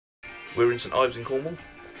We're in St Ives in Cornwall,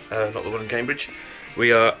 not the one in Cambridge.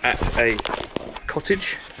 We are at a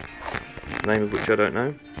cottage, the name of which I don't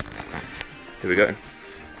know. Here we go. In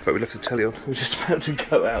fact, we left the telly on. I'm just about to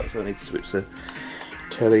go out, so I need to switch the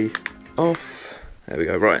telly off. There we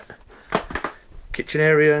go, right. Kitchen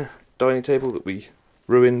area, dining table that we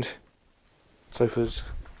ruined, sofas.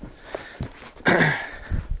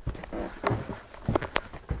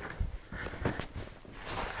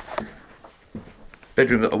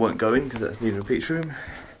 Bedroom that I won't go in because that's needing a picture room.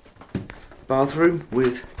 Bathroom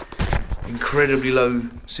with incredibly low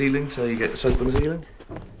ceiling, so you get the soap on the ceiling.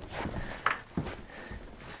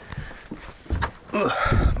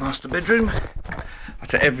 Master bedroom. I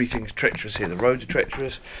tell you, everything's treacherous here. The roads are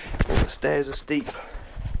treacherous, all the stairs are steep.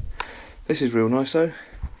 This is real nice though.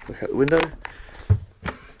 Look out the window.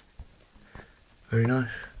 Very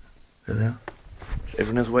nice. There they are. So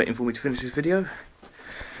everyone else waiting for me to finish this video.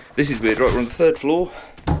 This is weird, right, we're on the 3rd floor.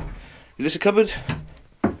 Is this a cupboard?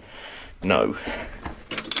 No.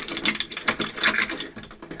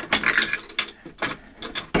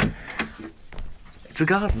 It's a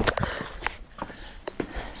garden.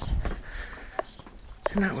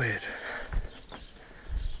 Isn't that weird?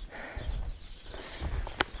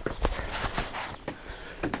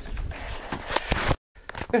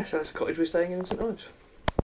 Yeah, so that's a cottage we're staying in St Ives.